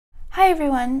Hi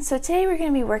everyone, so today we're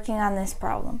going to be working on this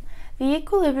problem. The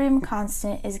equilibrium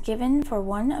constant is given for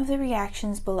one of the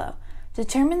reactions below.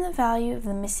 Determine the value of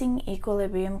the missing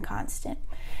equilibrium constant.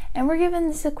 And we're given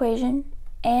this equation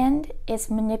and its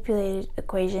manipulated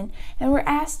equation, and we're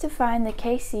asked to find the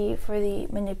Kc for the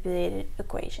manipulated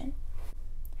equation.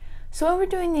 So when we're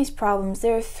doing these problems,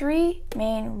 there are three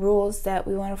main rules that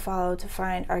we want to follow to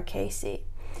find our Kc.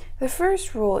 The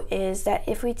first rule is that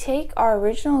if we take our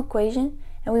original equation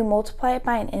and we multiply it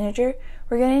by an integer,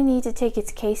 we're going to need to take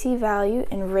its Kc value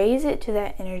and raise it to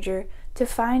that integer to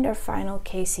find our final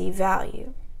Kc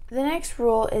value. The next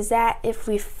rule is that if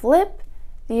we flip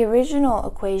the original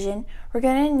equation, we're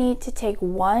going to need to take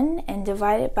 1 and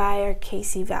divide it by our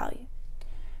Kc value.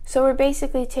 So we're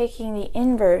basically taking the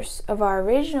inverse of our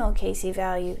original Kc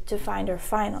value to find our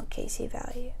final Kc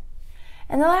value.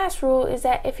 And the last rule is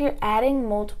that if you're adding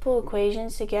multiple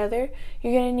equations together,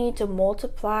 you're going to need to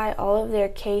multiply all of their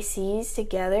Kc's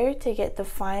together to get the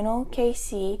final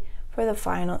Kc for the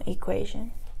final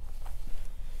equation.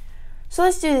 So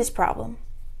let's do this problem.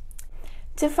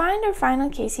 To find our final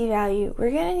Kc value,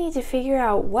 we're going to need to figure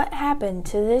out what happened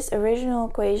to this original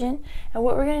equation and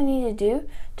what we're going to need to do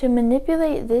to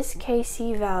manipulate this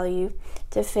Kc value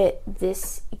to fit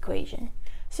this equation.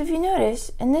 So if you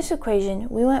notice, in this equation,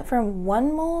 we went from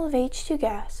 1 mole of H2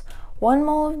 gas, 1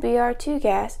 mole of Br2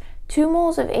 gas, 2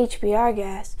 moles of HBr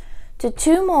gas, to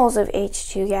 2 moles of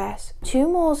H2 gas, 2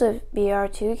 moles of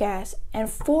Br2 gas, and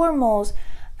 4 moles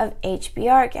of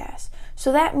HBr gas.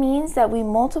 So that means that we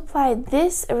multiplied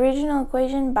this original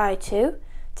equation by 2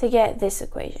 to get this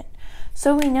equation.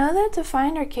 So we know that to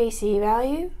find our Kc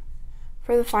value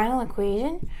for the final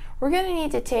equation, we're going to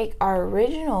need to take our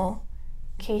original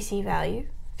Kc value,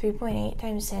 3.8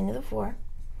 times 10 to the 4,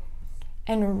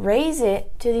 and raise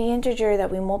it to the integer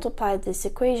that we multiplied this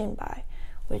equation by,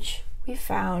 which we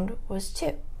found was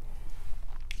 2.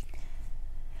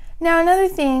 Now another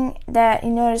thing that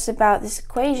you notice about this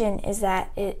equation is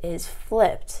that it is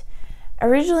flipped.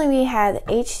 Originally we had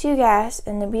the H2 gas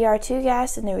and the Br2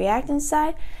 gas in the reactant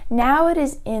side. Now it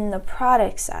is in the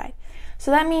product side. So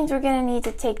that means we're going to need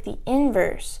to take the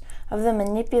inverse of the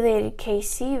manipulated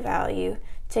Kc value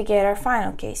to get our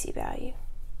final Kc value.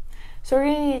 So we're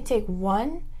going to need to take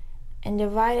 1 and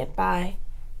divide it by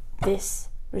this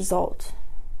result.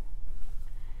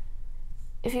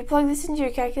 If you plug this into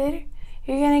your calculator,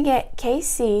 you're going to get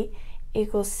Kc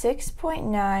equals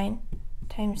 6.9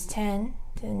 times 10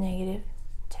 to the negative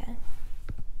 10.